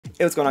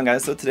Hey, what's going on,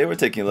 guys? So today we're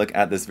taking a look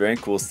at this very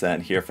cool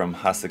set here from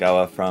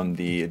Haseagaw from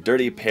the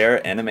Dirty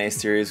Pair anime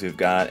series. We've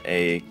got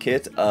a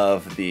kit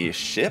of the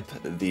ship,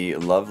 the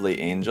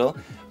Lovely Angel.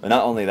 But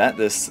not only that,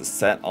 this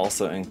set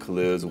also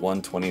includes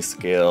 120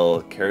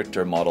 scale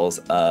character models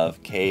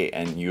of Kei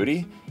and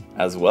Yuri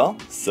as well.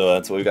 So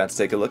that's what we've got to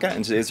take a look at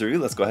in today's review.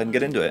 Let's go ahead and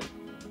get into it.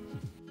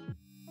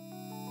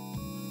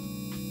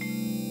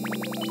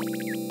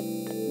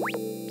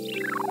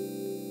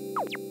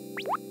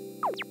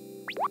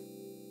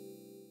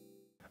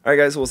 Alright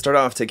guys, we'll start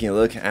off taking a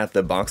look at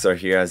the box art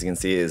here. As you can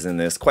see, is in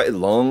this quite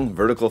long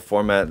vertical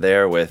format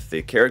there with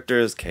the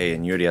characters, Kei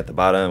and Yuri at the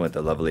bottom with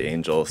the Lovely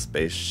Angel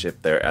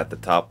spaceship there at the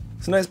top.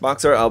 It's a nice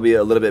box art, albeit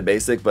a little bit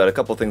basic, but a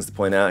couple things to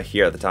point out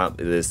here at the top.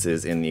 This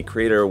is in the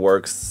Creator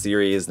Works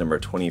series number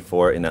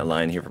 24 in that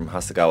line here from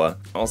Haseagaw.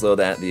 Also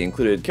that the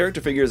included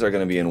character figures are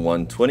going to be in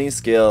 120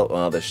 scale,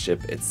 while the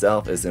ship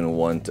itself is in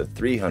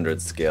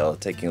 1:300 scale.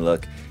 Taking a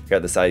look here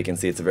at the side, you can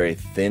see it's a very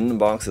thin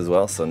box as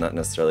well, so not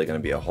necessarily going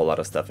to be a whole lot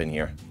of stuff in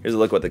here. Here's a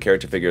look what the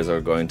character figures are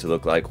going to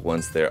look like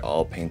once they're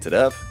all painted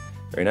up.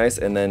 Very nice.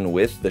 And then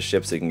with the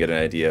ship, so you can get an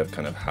idea of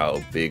kind of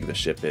how big the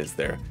ship is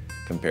there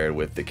compared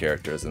with the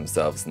characters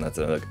themselves. And that's,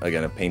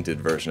 again, a painted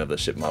version of the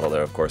ship model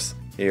there, of course.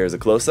 Here's a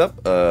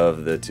close-up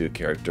of the two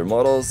character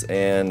models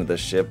and the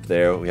ship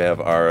there. We have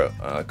our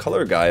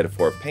color guide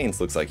for paints,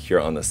 looks like here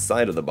on the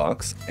side of the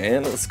box.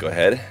 And let's go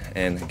ahead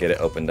and get it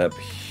opened up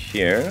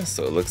here.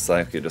 So it looks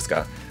like we just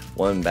got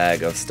one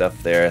bag of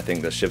stuff there. I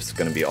think the ship's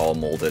going to be all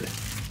molded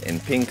in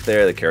pink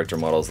there. The character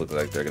models look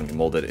like they're going to be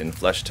molded in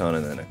flesh tone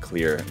and then a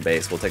clear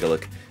base. We'll take a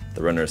look at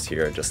the runners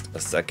here in just a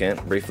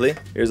second briefly.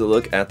 Here's a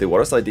look at the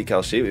waterslide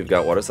decal sheet. We've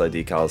got waterslide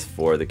decals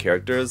for the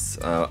characters,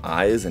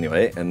 eyes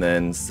anyway, and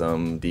then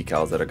some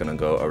decals that are going to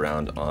go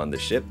around on the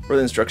ship. For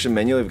the instruction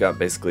manual, we've got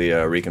basically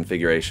a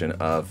reconfiguration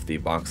of the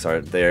box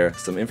art there.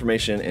 Some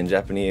information in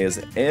Japanese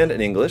and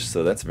in English,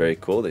 so that's very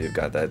cool that you've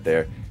got that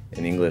there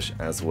in English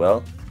as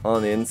well.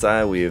 On the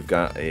inside, we've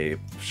got a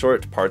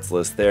short parts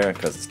list there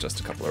because it's just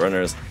a couple of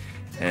runners,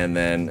 and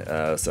then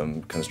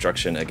some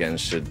construction, again,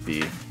 should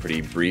be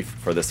pretty brief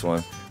for this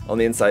one. On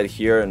the inside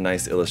here,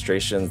 nice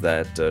illustrations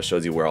that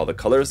shows you where all the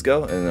colors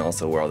go and then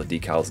also where all the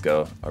decals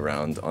go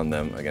around on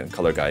them. Again,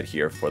 color guide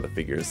here for the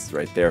figures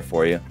right there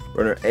for you.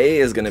 Runner A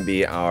is going to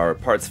be our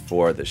parts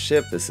for the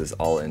ship. This is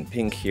all in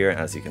pink here,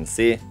 as you can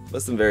see,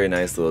 with some very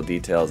nice little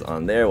details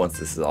on there. Once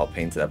this is all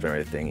painted up and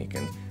everything, you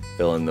can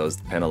fill in those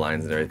panel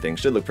lines and everything.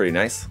 Should look pretty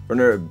nice.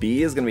 Runner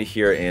B is going to be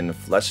here in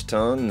flesh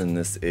tone, and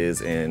this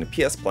is in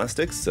PS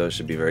plastics, so it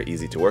should be very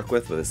easy to work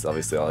with. But this is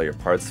obviously all your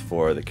parts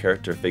for the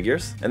character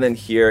figures. And then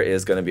here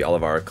is going to be all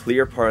of our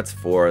clear parts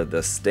for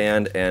the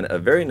stand, and a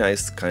very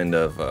nice kind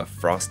of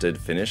frosted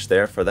finish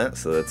there for that,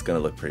 so that's going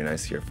to look pretty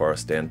nice here for our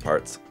stand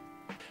parts.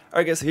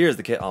 Alright guys, so here's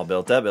the kit all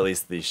built up, at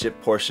least the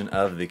ship portion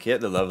of the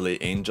kit, the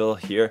Lovely Angel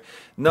here.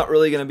 Not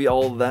really going to be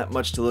all that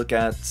much to look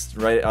at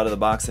right out of the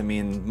box. I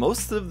mean,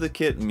 most of the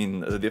kit,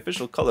 the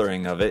official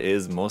coloring of it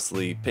is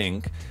mostly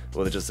pink,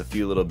 with just a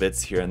few little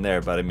bits here and there,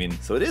 but I mean,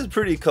 so it is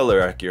pretty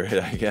color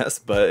accurate, I guess,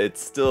 but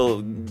it's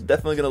still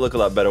definitely going to look a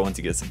lot better once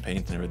you get some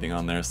paint and everything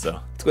on there. So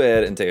let's go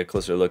ahead and take a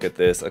closer look at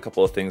this. A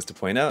couple of things to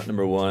point out.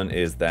 Number one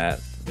is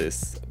that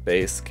this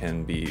base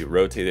can be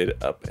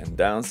rotated up and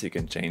down, so you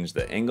can change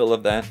the angle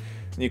of that.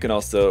 You can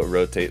also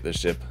rotate the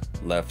ship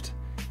left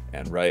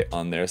and right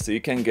on there, so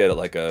you can get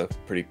like a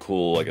pretty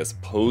cool, I guess,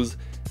 pose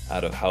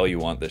out of how you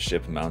want the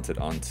ship mounted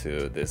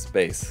onto this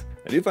base.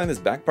 I do find this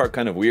back part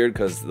kind of weird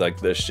because like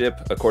the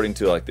ship, according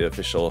to like the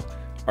official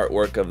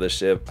artwork of the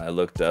ship, I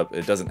looked up,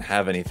 it doesn't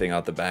have anything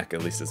out the back,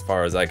 at least as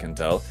far as I can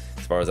tell,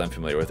 as far as I'm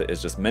familiar with it.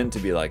 It's just meant to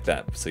be like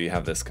that. So you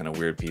have this kind of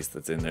weird piece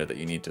that's in there that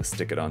you need to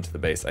stick it onto the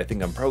base. I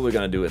think I'm probably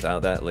going to do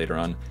without that later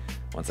on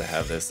once I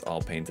have this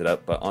all painted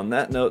up. But on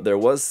that note, there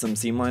was some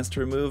seam lines to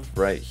remove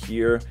right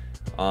here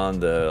on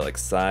the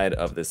side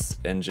of this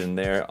engine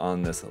there.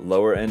 On this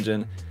lower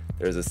engine,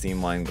 there's a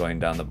seam line going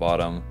down the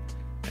bottom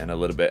and a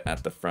little bit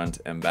at the front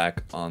and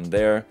back on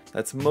there.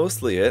 That's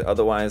mostly it.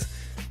 Otherwise,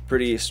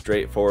 pretty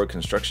straightforward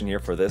construction here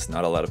for this.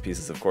 Not a lot of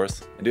pieces, of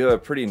course. I do have a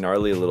pretty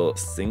gnarly little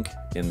sink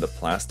in the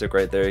plastic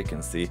right there. You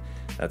can see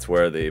that's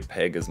where the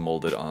peg is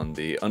molded on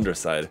the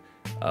underside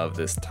of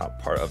this top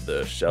part of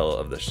the shell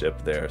of the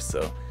ship there.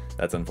 So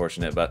that's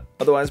unfortunate, but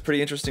otherwise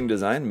pretty interesting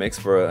design. Makes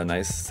for a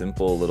nice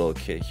simple little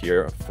kit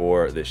here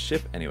for this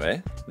ship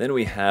anyway. Then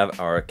we have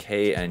our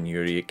Kei and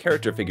Yuri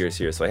character figures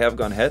here. So I have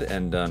gone ahead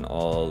and done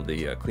all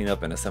the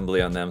cleanup and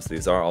assembly on them. So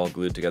these are all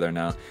glued together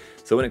now.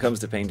 So when it comes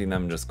to painting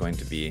them, I'm just going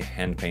to be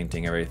hand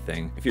painting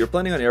everything. If you're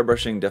planning on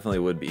airbrushing, definitely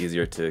would be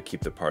easier to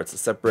keep the parts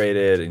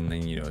separated, and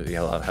then you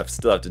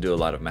still have to do a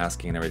lot of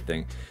masking and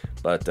everything.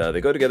 But they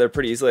go together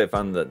pretty easily. I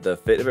found that the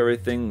fit of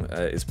everything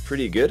is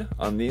pretty good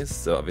on these.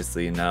 So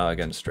obviously now,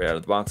 again, straight out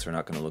of the box, they're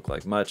not going to look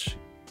like much.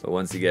 But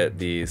once you get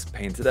these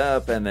painted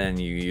up and then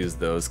you use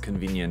those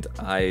convenient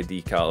eye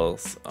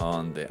decals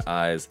on the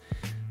eyes,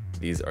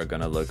 these are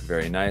gonna look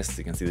very nice.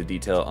 You can see the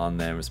detail on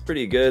them is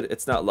pretty good.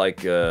 It's not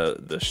like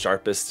the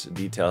sharpest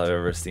detail I've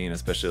ever seen,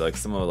 especially like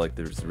some of like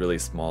there's really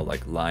small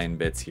like line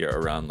bits here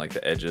around like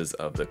the edges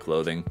of the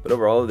clothing. But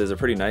overall, these are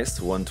pretty nice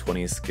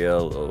 1/20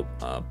 scale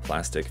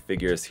plastic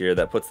figures here.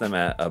 That puts them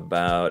at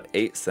about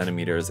 8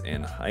 centimeters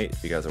in height.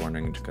 If you guys are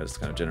wondering, just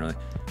kind of generally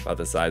about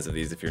the size of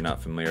these if you're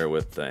not familiar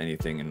with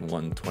anything in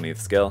 1/20th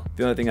scale.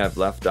 The only thing I've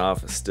left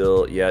off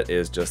still yet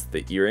is just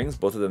the earrings.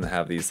 Both of them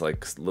have these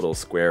like little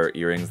square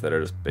earrings that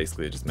are just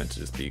basically just meant to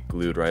just be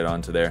glued right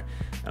onto there,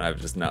 and I've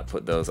just not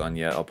put those on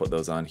yet. I'll put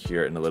those on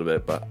here in a little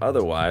bit, but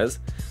otherwise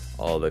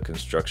all the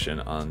construction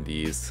on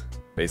these,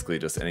 basically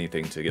just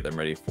anything to get them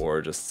ready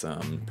for just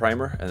some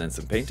primer and then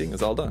some painting,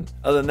 is all done.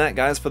 Other than that,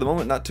 guys, for the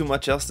moment, not too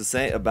much else to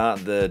say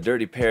about the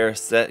Dirty Pair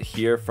set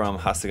here from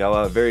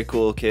Haseagaw. Very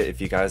cool kit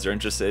if you guys are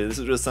interested. This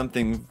is just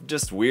something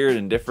just weird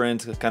and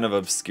different, kind of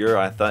obscure.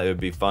 I thought it would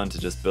be fun to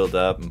just build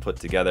up and put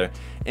together,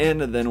 and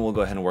then we'll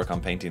go ahead and work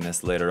on painting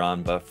this later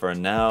on. But for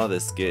now,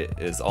 this kit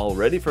is all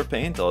ready for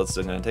paint. All it's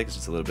still going to take is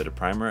just a little bit of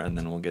primer, and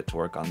then we'll get to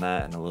work on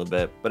that in a little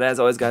bit. But as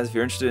always, guys, if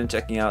you're interested in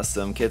checking out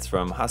some kits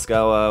from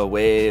Haseagaw,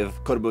 Wave,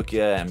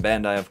 Kotobukiya, and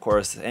Bandai, of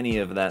course, any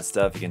of that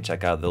stuff, you can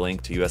check out the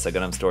link to USA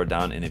Gundam Store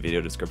down in the video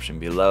description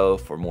below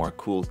for more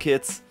cool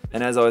kits.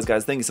 And as always,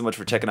 guys, thank you so much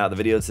for checking out the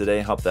video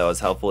today. Hope that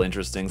was helpful,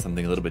 interesting,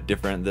 something a little bit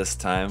different this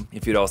time.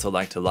 If you'd also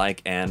like to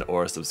like and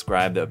or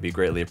subscribe, that would be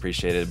greatly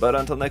appreciated. But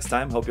until next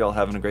time, hope you all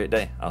having a great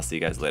day. I'll see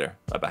you guys later.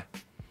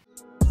 Bye-bye.